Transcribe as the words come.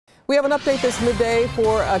We have an update this midday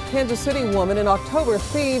for a Kansas City woman. In October,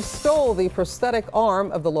 thieves stole the prosthetic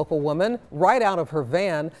arm of the local woman right out of her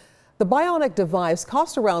van. The bionic device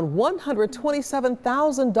cost around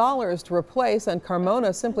 $127,000 to replace, and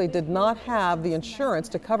Carmona simply did not have the insurance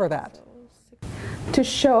to cover that. To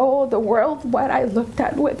show the world what I looked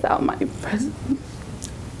at without my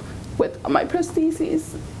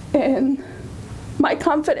prostheses, and my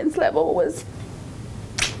confidence level was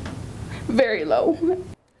very low.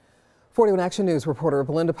 41 Action News reporter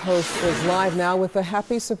Belinda Post is live now with a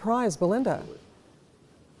happy surprise. Belinda.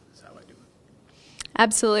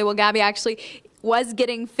 Absolutely. Well, Gabby actually was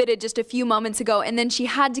getting fitted just a few moments ago, and then she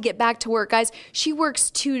had to get back to work. Guys, she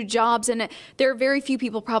works 2 jobs, and there are very few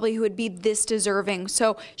people probably who would be this deserving.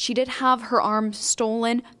 So she did have her arm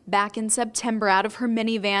stolen back in September out of her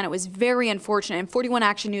minivan. It was very unfortunate, and 41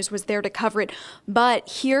 Action News was there to cover it. But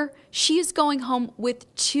here, she is going home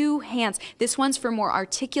with 2 hands. This one's for more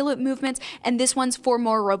articulate movements, and this one's for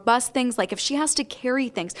more robust things, like if she has to carry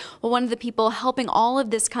things. Well, one of the people helping all of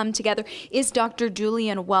this come together is Dr.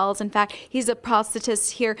 Julian Wells. In fact, he's a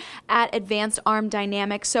prosthetist here at Advanced Arm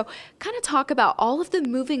Dynamics. So kind of talk about all of the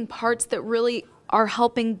moving parts that really are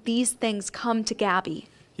helping these things come to Gabby.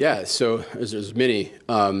 Yeah, so there's many.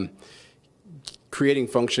 Creating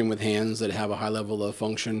function with hands that have a high level of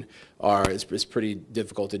function is pretty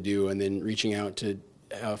difficult to do, and then reaching out to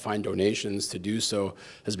find donations to do so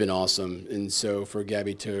has been awesome. And so for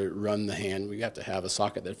Gabby to run the hand, we have to have a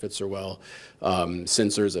socket that fits her well,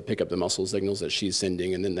 sensors that pick up the muscle signals that she's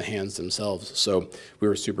sending, and then the hands themselves. So we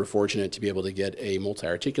were super fortunate to be able to get a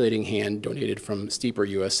multi-articulating hand donated from Steeper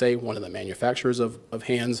USA, one of the manufacturers of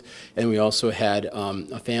hands. And we also had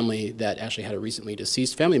a family that actually had a recently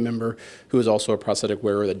deceased family member who is also a prosthetic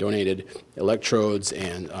wearer that donated electrodes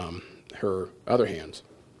and her other hands.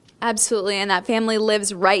 Absolutely, and that family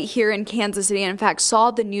lives right here in Kansas City, and in fact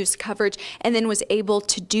saw the news coverage and then was able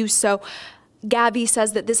to do so. Gabby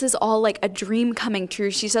says that this is all like a dream coming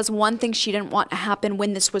true. She says one thing she didn't want to happen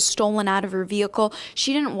when this was stolen out of her vehicle.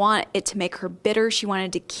 She didn't want it to make her bitter. She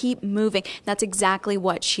wanted to keep moving. That's exactly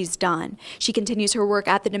what she's done. She continues her work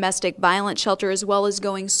at the domestic violence shelter as well as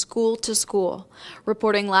going school to school.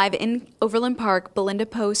 Reporting live in Overland Park, Belinda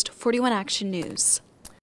Post, 41 Action News.